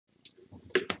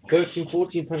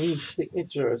13-14 Panini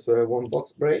signatures, one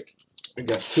box break. I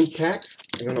got 2 packs.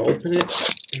 I'm gonna open it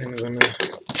and then I'm gonna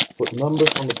put numbers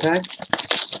on the pack.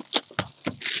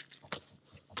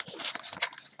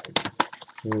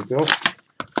 Here we go.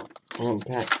 1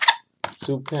 pack,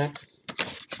 2 packs.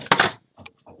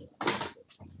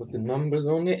 Put the numbers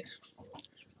on it.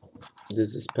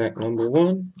 This is pack number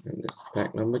 1 and this is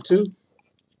pack number 2.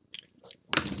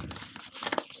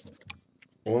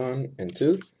 1 and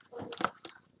 2.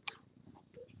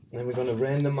 Then we're gonna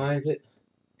randomize it.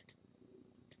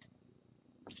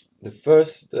 The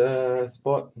first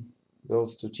spot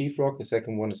goes to Chiefroc, the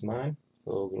second one is mine.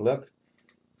 So good luck.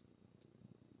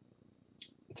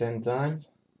 10 times.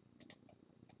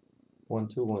 1,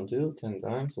 2, 1, 2. 10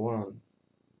 times. 1,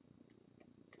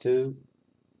 2,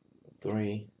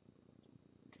 3,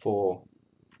 4,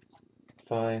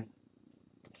 5,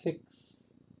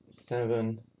 6,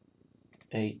 7,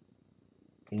 8,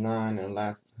 9, and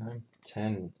last time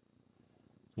 10.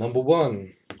 Number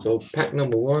 1. So pack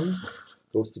number 1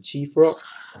 goes to Chiefroc,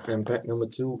 and pack number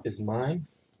 2 is mine.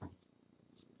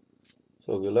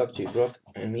 So good luck, Chiefroc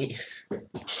and me.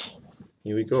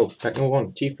 Here we go. Pack number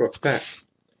 1, Chiefroc's pack.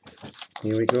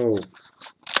 Here we go.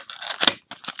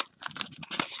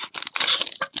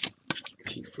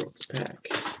 Chiefroc's pack.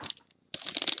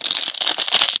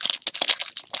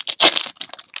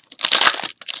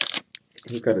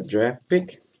 He got a draft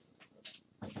pick.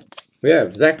 We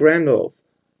have Zach Randolph,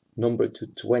 number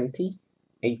 220,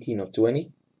 18 of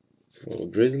 20 for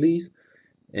Grizzlies,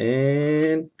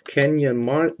 and Kenyon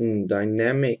Martin,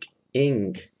 Dynamic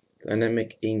Ink,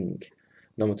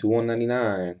 number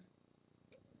 2/199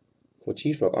 for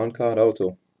Chiefroc, on-card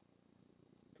auto.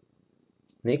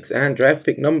 Knicks, and draft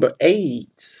pick number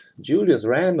 8, Julius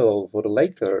Randle for the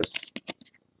Lakers.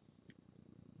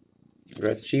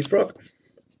 Rest Chiefroc.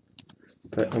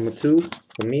 Pack number 2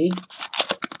 for me.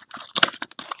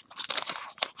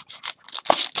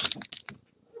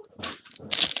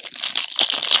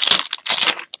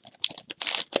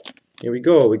 Here we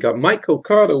go. We got Michael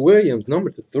Carter Williams,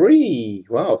 number 3.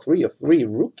 Wow, 3 of 3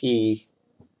 rookie.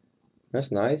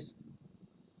 That's nice.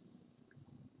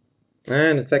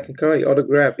 And the second card, the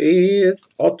autograph is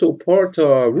Otto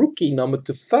Porter, rookie, number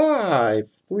 5.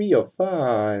 3 of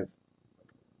 5.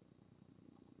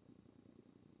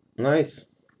 Nice.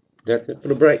 That's it for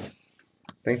the break.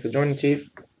 Thanks for joining, Chief.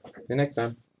 See you next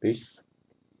time. Peace.